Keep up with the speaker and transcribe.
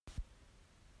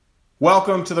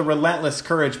Welcome to the Relentless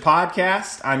Courage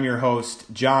Podcast. I'm your host,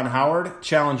 John Howard,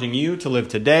 challenging you to live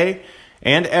today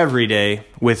and every day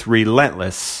with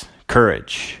relentless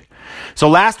courage. So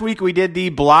last week we did the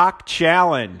block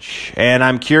challenge, and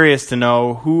I'm curious to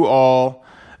know who all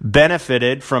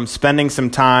benefited from spending some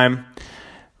time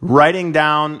writing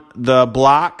down the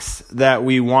blocks that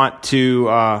we want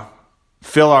to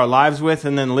fill our lives with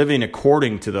and then living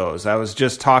according to those. I was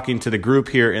just talking to the group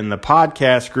here in the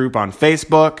podcast group on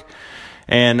Facebook,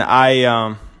 and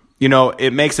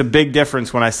it makes a big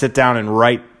difference when I sit down and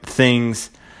write things.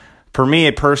 For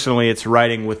me, personally, it's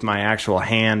writing with my actual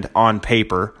hand on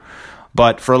paper.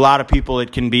 But for a lot of people,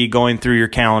 it can be going through your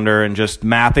calendar and just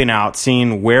mapping out,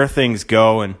 seeing where things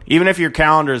go. And even if your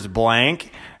calendar is blank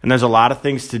and there's a lot of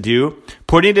things to do,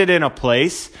 putting it in a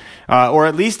place, or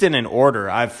at least in an order,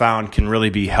 I've found can really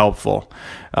be helpful.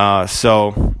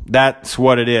 So that's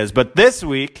what it is. But this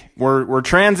week, we're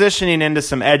transitioning into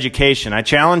some education. I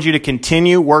challenge you to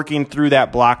continue working through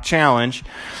that block challenge.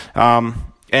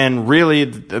 And really,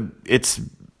 it's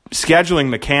scheduling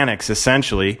mechanics,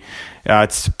 essentially.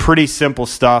 It's pretty simple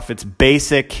stuff. It's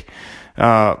basic.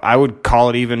 I would call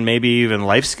it maybe even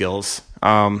life skills.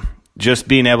 Just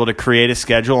being able to create a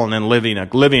schedule and then living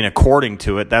according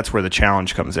to it. That's where the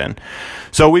challenge comes in.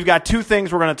 So we've got two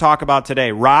things we're going to talk about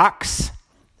today: rocks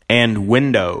and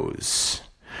windows.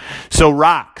 So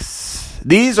rocks,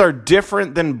 these are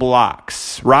different than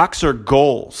blocks. Rocks are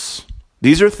goals.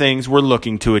 These are things we're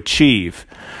looking to achieve.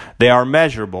 They are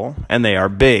measurable and they are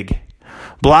big.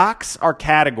 Blocks are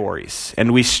categories,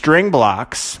 and we string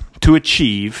blocks to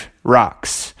achieve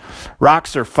rocks.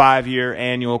 Rocks are 5-year,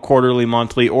 annual, quarterly,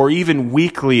 monthly, or even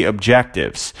weekly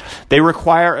objectives. They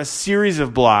require a series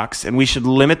of blocks, and we should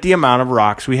limit the amount of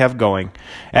rocks we have going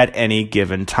at any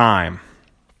given time.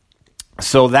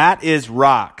 So that is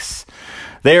rocks.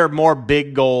 They are more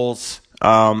big goals.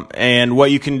 And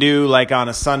what you can do, like on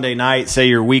a Sunday night, say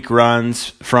your week runs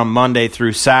from Monday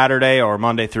through Saturday or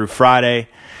Monday through Friday,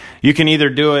 you can either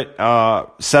do it,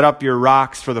 set up your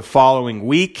rocks for the following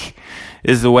week,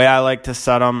 is the way I like to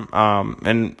set them.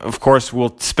 And of course,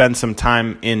 we'll spend some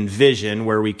time in vision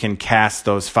where we can cast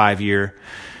those 5-year,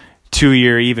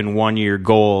 2-year, even 1-year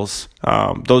goals.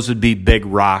 Those would be big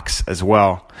rocks as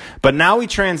well. But now we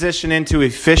transition into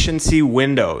efficiency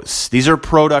windows. These are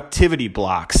productivity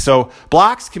blocks. So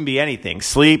blocks can be anything: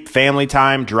 sleep, family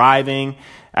time, driving,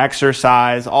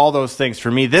 exercise, all those things.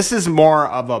 For me, this is more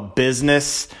of a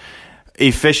business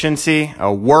efficiency,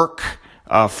 a work,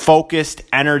 a focused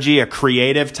energy, a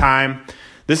creative time.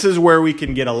 This is where we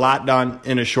can get a lot done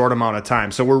in a short amount of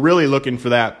time. So we're really looking for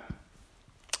that.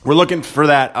 We're looking for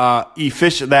that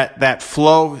efficient, that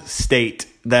flow state,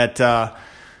 that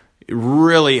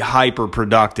really hyper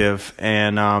productive.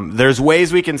 And there's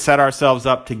ways we can set ourselves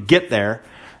up to get there,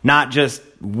 not just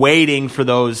waiting for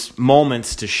those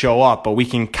moments to show up, but we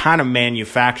can kind of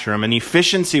manufacture them. And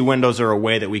efficiency windows are a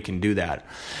way that we can do that.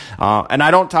 And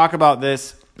I don't talk about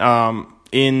this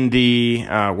in the,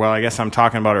 I guess I'm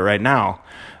talking about it right now,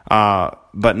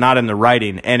 but not in the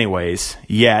writing anyways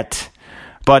yet.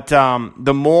 But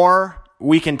the more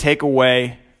we can take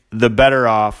away, the better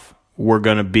off we're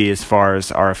going to be as far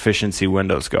as our efficiency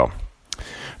windows go.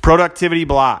 Productivity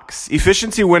blocks.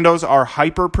 Efficiency windows are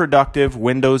hyper-productive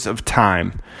windows of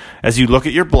time. As you look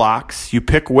at your blocks, you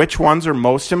pick which ones are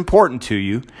most important to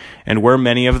you and where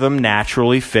many of them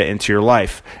naturally fit into your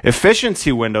life.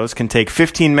 Efficiency windows can take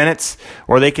 15 minutes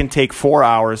or they can take 4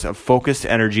 hours of focused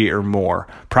energy or more.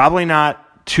 Probably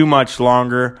not too much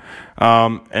longer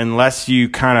unless you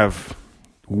kind of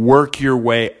work your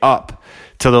way up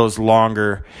to those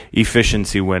longer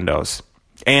efficiency windows.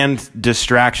 And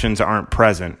distractions aren't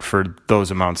present for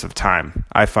those amounts of time.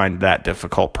 I find that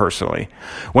difficult personally.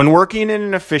 When working in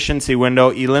an efficiency window,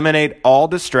 eliminate all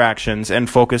distractions and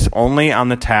focus only on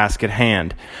the task at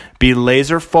hand. Be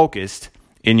laser focused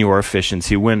in your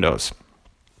efficiency windows.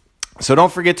 So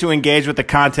don't forget to engage with the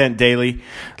content daily.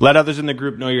 Let others in the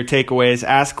group know your takeaways.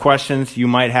 Ask questions you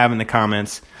might have in the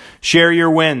comments. Share your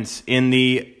wins in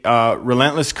the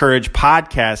Relentless Courage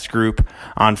podcast group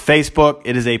on Facebook.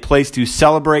 It is a place to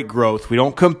celebrate growth. We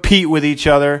don't compete with each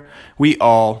other. We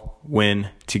all win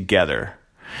together.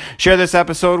 Share this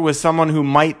episode with someone who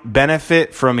might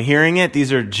benefit from hearing it.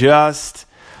 These are just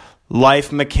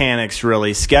life mechanics,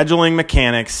 really. Scheduling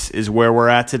mechanics is where we're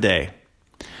at today.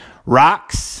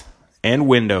 Rocks and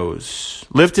windows.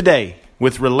 Live today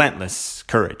with relentless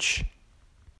courage.